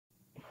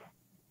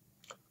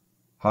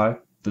Hi,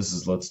 this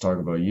is Let's Talk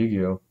About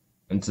Yugioh,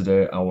 and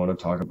today I want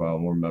to talk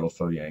about more Metal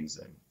Foe Yang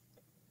Zing.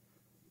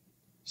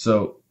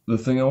 So, the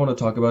thing I want to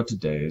talk about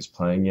today is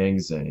playing Yang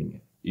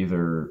Zing,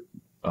 either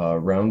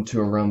round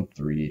 2 or round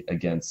 3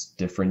 against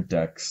different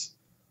decks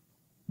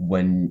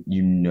when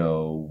you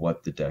know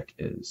what the deck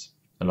is.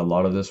 And a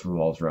lot of this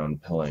revolves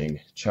around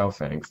playing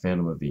Chaofeng,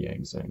 Phantom of the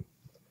Yang Zing.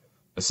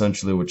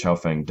 Essentially, what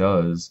Chaofeng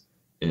does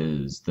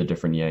is the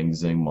different Yang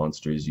Zing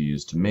monsters you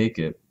use to make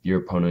it,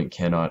 your opponent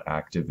cannot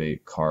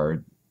activate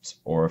cards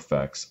or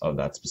effects of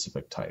that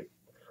specific type.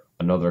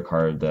 Another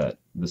card that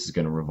this is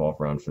going to revolve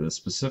around for this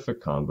specific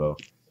combo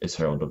is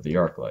Herald of the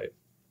Arclight.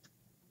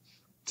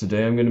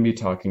 Today I'm going to be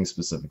talking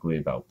specifically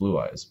about Blue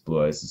Eyes.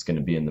 Blue Eyes is going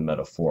to be in the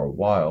meta for a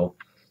while,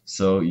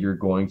 so you're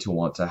going to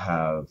want to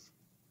have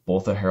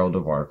both a Herald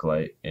of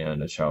Arclight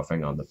and a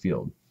Chaofeng on the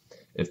field.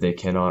 If they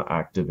cannot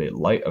activate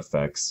light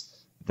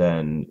effects,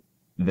 then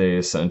they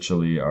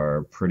essentially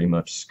are pretty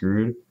much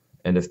screwed,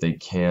 and if they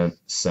can't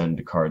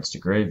send cards to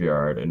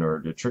graveyard in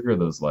order to trigger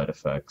those light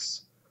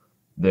effects,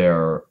 they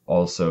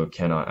also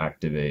cannot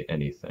activate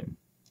anything.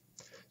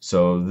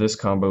 So this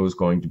combo is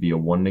going to be a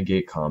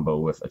 1-negate combo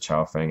with a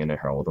Chaofeng and a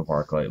Herald of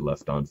Arclight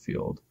left on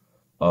field,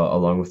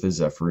 along with a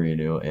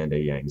Zephyrinho and a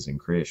Yang Zing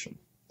creation.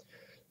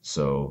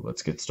 So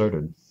let's get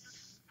started.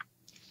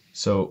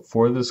 So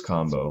for this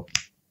combo,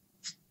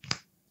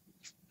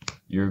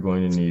 you're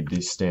going to need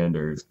the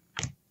standard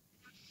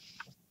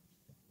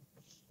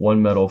 1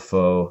 Metal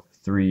Foe,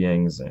 3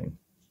 Yang Zing.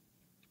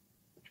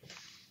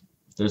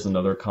 There's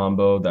another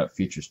combo that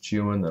features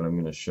Chiwen that I'm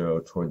going to show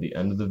toward the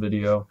end of the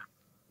video.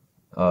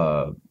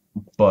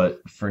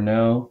 But for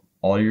now,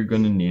 all you're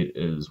going to need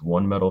is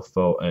 1 Metal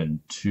Foe and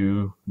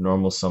 2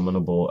 normal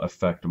summonable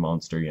effect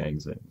monster Yang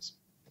Zings.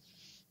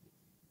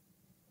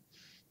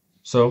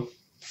 So,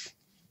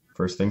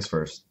 first things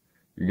first,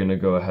 you're going to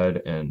go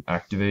ahead and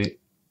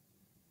activate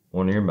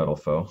one of your Metal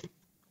Foe.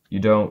 You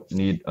don't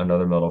need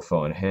another Metal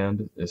Foe in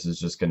hand. This is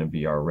just going to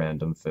be our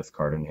random 5th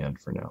card in hand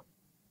for now.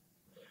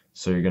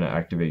 So you're going to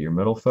activate your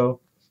Metal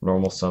Foe,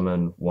 normal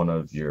summon one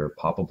of your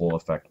poppable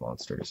effect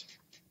monsters.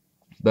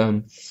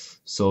 Then,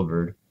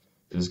 Silvered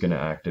is going to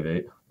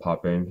activate,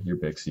 popping your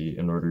Bixie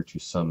in order to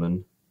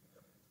summon,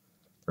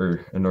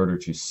 or in order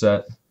to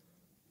set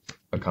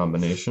a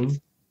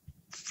combination,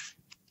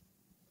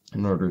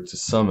 in order to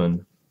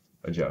summon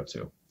a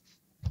Jiaotu.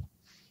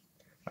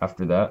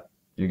 After that,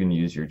 you're going to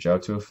use your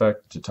Jiaotu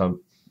effect to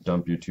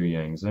dump your 2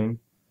 Yang Zing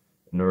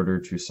in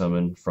order to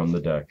summon from the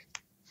deck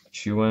a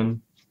Chiwen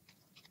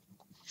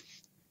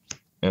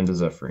and a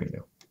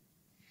Zephyrinho.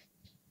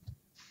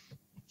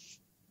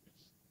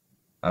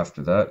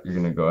 After that, you're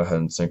going to go ahead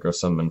and synchro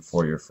summon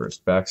for your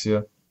first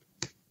Baxia.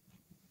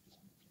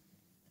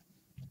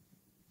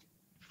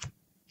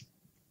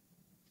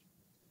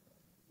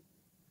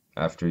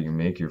 After you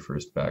make your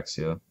first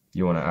Baxia,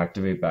 you want to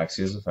activate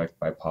Baxia's effect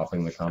by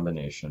popping the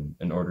combination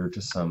in order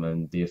to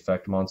summon the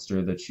effect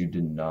monster that you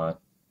did not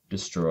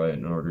destroy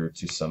in order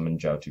to summon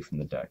Jiaotu from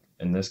the deck.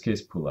 In this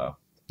case, Pulao.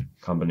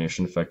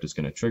 Combination effect is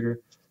going to trigger,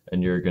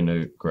 and you're going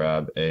to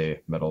grab a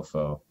Metal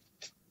Foe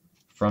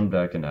from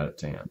deck and add it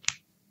to hand.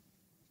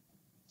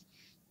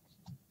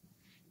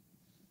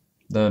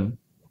 Then,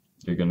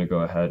 you're going to go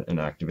ahead and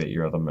activate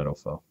your other Metal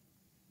Foe.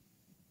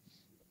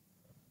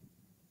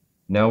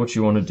 Now what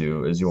you want to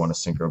do is you want to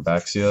synchro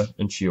Baxia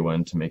and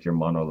Chiwen to make your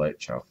Monolight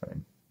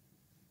Chaofeng.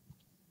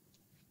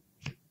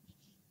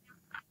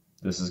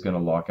 This is going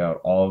to lock out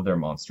all of their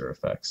monster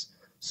effects.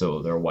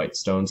 So their White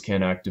Stones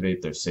can't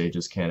activate, their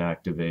Sages can't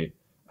activate,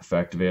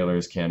 Effect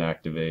Veilers can't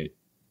activate,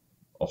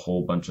 a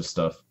whole bunch of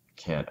stuff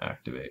can't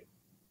activate.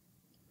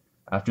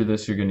 After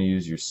this, you're going to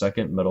use your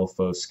second Metal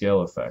Foe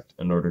Scale effect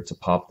in order to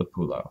pop the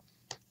Pulao.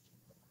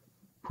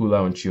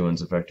 Pulao and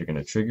Chiwen's effect are going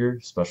to trigger,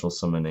 special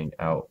summoning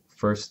out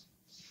first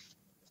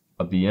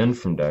a BN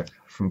from deck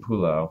from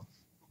Pulao,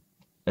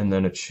 and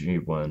then a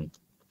Chiwen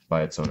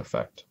by its own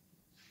effect.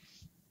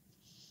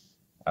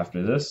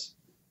 After this,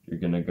 you're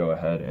going to go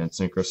ahead and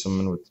synchro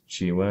summon with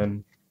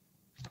Chiwen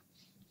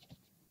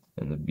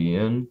and the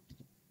BN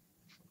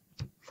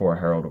for a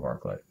Herald of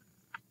Arclight.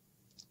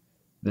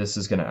 This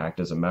is going to act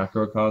as a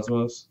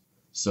macrocosmos,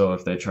 so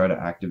if they try to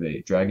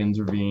activate Dragon's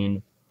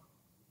Ravine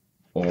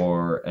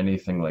or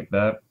anything like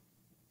that,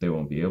 they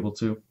won't be able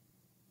to.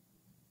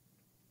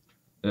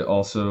 It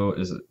also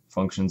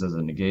functions as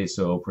a negate,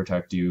 so it'll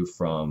protect you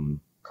from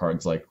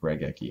cards like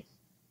Regeki.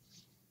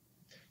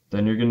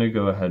 Then you're going to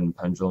go ahead and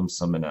Pendulum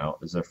summon out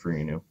a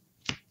Zephyrinho.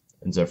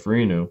 And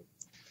Zephyrinho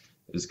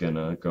is going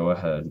to go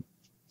ahead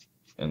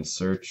and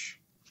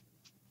search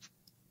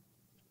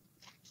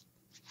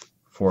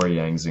for a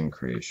Yang Zing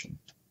creation.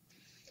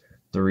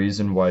 The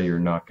reason why you're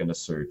not going to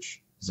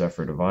search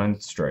Zephyr Divine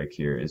Strike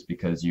here is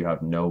because you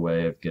have no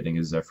way of getting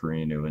a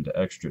Zephyrinho into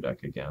extra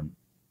deck again.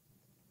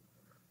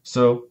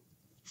 So,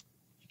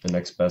 the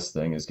next best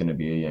thing is going to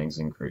be a Yang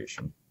Zing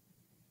creation.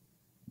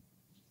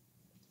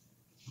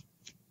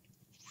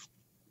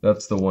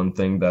 That's the one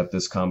thing that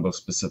this combo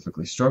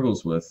specifically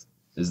struggles with,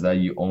 is that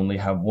you only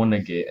have 1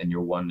 negate, and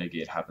your 1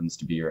 negate happens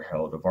to be your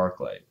Herald of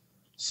Arclight.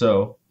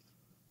 So,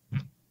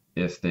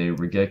 if they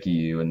Regeki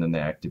you and then they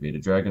activate a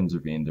Dragon's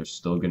Ravine, they're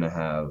still going to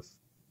have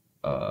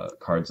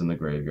cards in the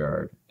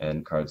graveyard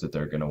and cards that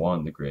they're going to want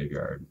in the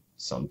graveyard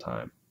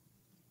sometime.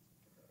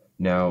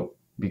 Now,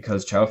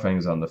 because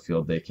Chaofeng's on the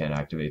field, they can't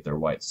activate their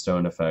white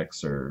stone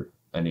effects or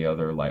any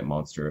other light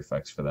monster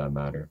effects for that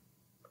matter.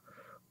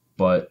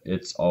 But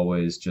it's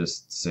always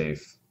just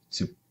safe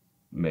to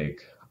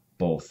make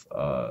both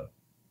Herald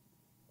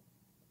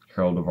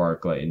of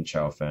Arclight and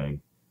Chaofeng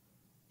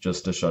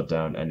just to shut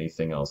down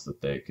anything else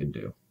that they could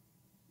do.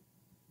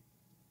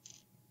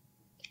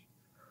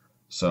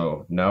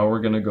 So now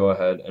we're going to go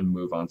ahead and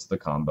move on to the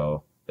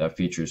combo that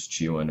features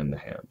Chiwen in the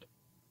hand.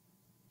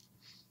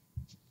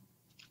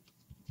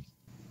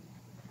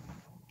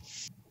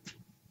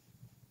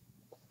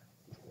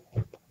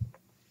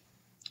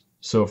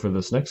 So for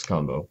this next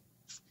combo,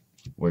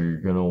 what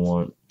you're going to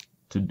want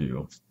to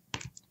do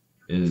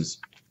is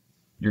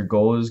your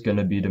goal is going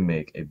to be to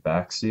make a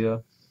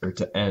Baxia, or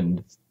to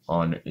end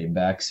on a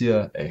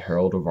Baxia, a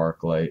Herald of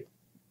Arclight,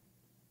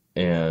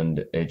 and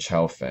a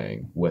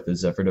Chaofeng with a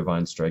Zephyr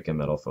Divine Strike and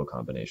Metal Foe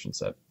combination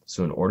set.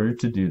 So in order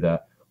to do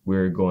that,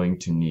 we're going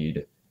to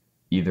need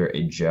either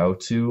a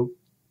Jiaotu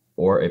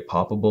or a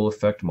poppable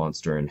effect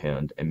monster in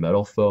hand, a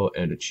Metal Foe,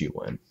 and a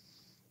Chiwen.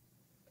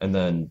 And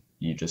then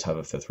you just have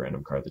a 5th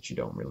random card that you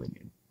don't really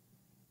need.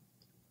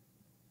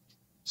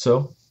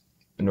 So,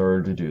 in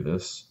order to do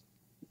this,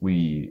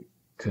 we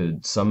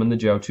could summon the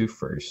Jiaotu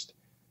first,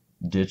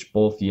 ditch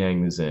both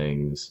Yang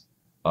Zings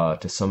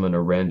to summon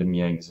a random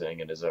Yang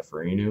Zing and a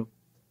Zephyrinu,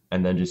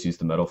 and then just use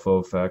the Metal Foe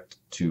effect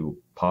to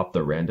pop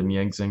the random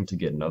Yang Zing to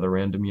get another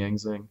random Yang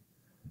Zing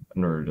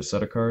in order to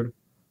set a card.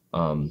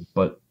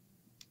 But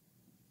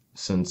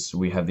since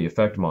we have the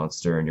effect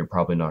monster and you're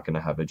probably not going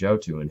to have a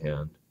Jiaotu in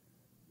hand,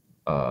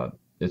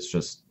 it's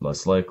just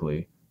less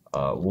likely,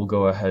 we'll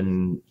go ahead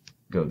and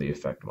go the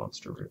effect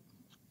monster route.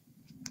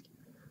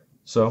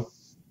 So,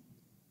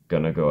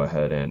 gonna go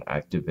ahead and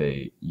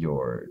activate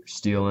your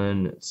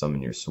Steal-In,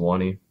 summon your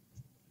Swanee.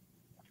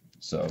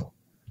 So,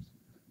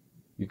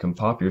 you can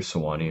pop your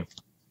Swanee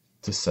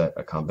to set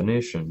a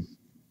combination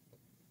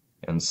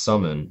and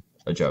summon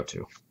a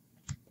Jiaotu.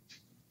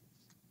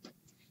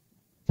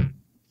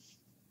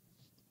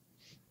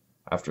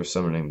 After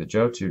summoning the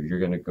Jiaotu, you're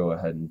gonna go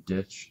ahead and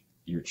ditch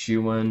your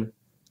Chiwen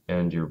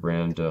and your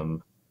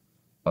random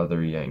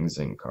other Yang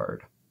Zing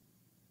card.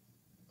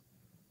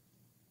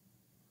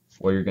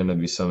 What you're going to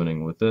be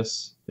summoning with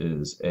this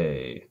is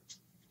a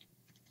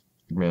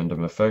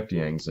random effect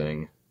Yang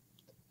Zing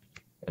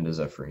and a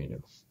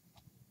Zephyrinu.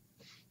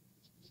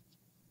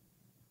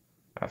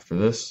 After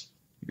this,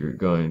 you're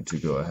going to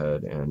go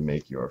ahead and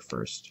make your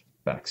first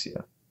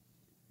Baxia.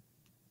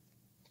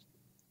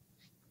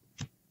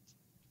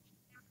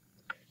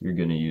 You're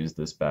going to use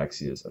this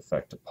Baxia's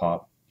effect to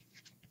pop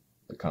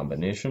the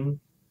combination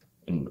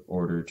in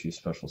order to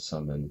special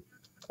summon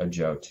a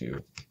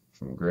Jiaotu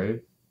from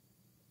grave,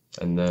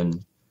 and then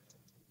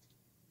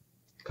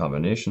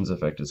combination's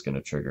effect is going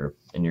to trigger,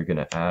 and you're going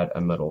to add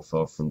a Metal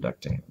Foe from deck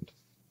to hand.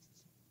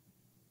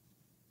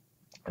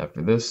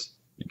 After this,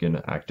 you're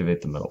going to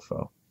activate the Metal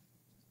Foe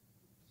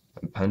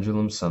and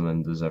Pendulum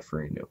summon the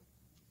Zephyrinu.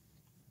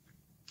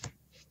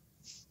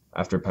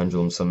 After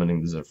Pendulum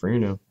summoning the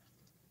Zephyrinu,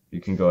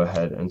 you can go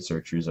ahead and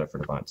search your Zephyr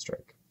Divine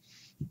Strike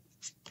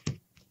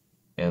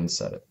and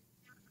set it.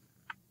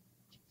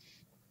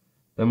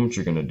 Then what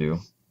you're going to do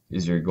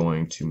is you're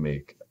going to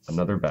make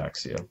another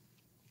Baxia,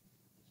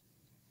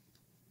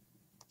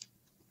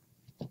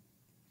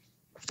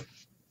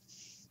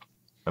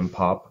 and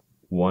pop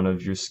one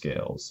of your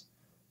scales.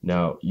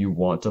 Now, you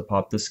want to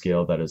pop the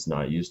scale that has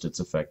not used its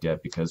effect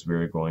yet because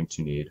we're going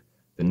to need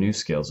the new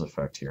scales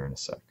effect here in a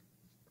sec.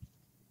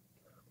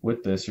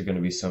 With this, you're going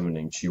to be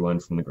summoning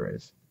Chiwen from the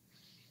grave.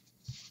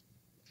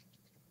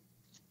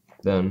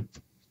 Then,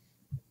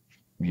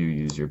 you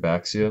use your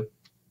Baxia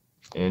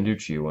and your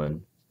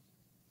Chiwen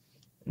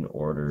in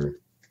order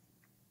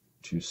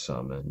to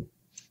summon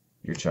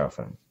your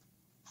Chaofeng.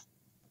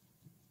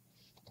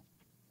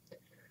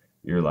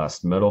 Your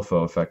last Metal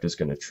Foe effect is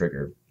going to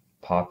trigger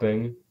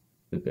popping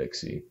the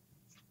Bixie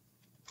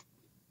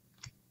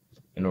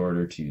in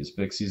order to use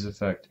Bixie's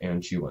effect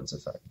and Chiwen's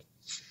effect.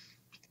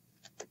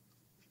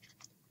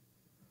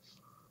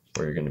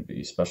 Where you're going to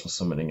be special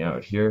summoning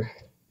out here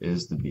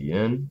is the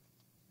BN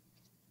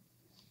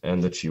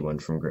and the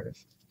Chiwen from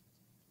grave.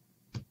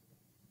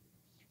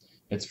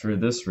 It's for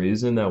this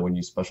reason that when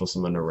you special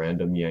summon a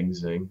random Yang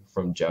Zing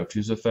from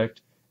Jiaotu's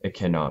effect, it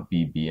cannot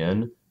be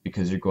BN,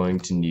 because you're going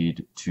to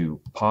need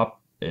to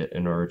pop it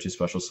in order to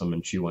special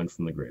summon Chiwen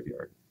from the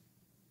graveyard.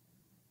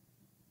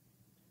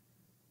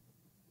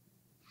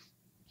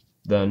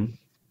 Then,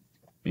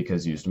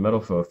 because you used a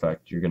Metal Foe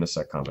effect, you're going to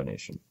set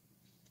combination.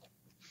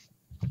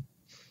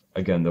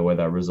 Again, the way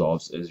that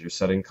resolves is you're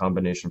setting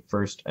combination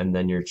first, and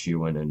then your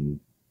Chiwen and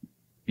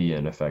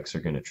BN effects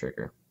are going to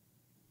trigger.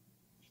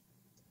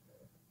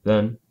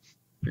 Then,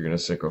 you're going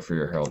to Synchro for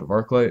your Herald of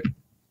Arclight,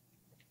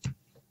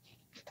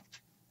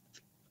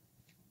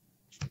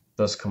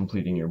 thus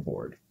completing your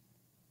board.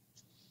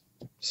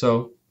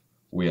 So,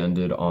 we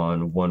ended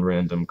on one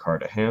random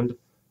card at hand,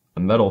 a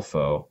metal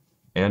foe,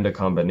 and a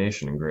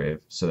combination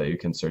engrave so that you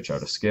can search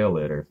out a scale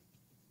later.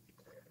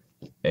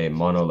 A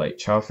mono light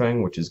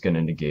Chaofeng, which is going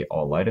to negate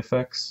all light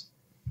effects.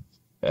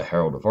 A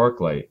Herald of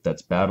Arclight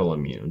that's battle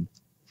immune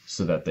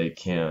so that they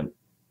can't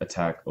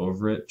attack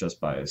over it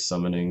just by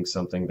summoning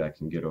something that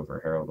can get over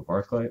Herald of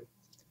Arclight.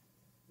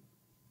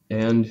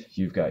 And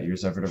you've got your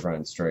Zephyr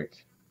Divine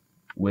Strike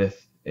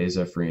with a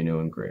Zephrino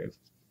engrave.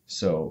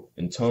 So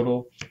in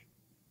total,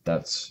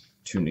 that's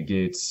 2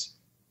 negates,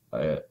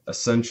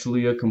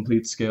 essentially a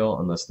complete scale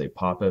unless they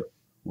pop it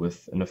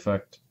with an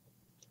effect,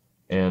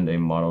 and a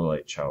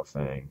Monolite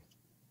Chaofeng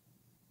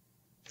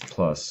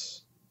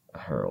plus a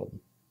Herald.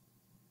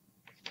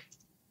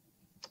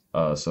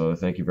 So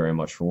thank you very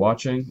much for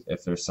watching.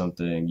 If there's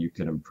something you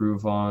could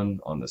improve on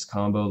this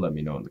combo, let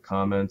me know in the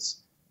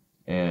comments.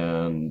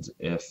 And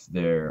if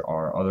there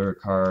are other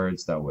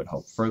cards that would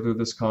help further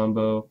this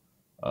combo,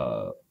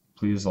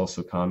 please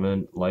also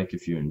comment, like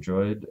if you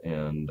enjoyed,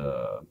 and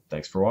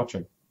thanks for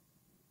watching.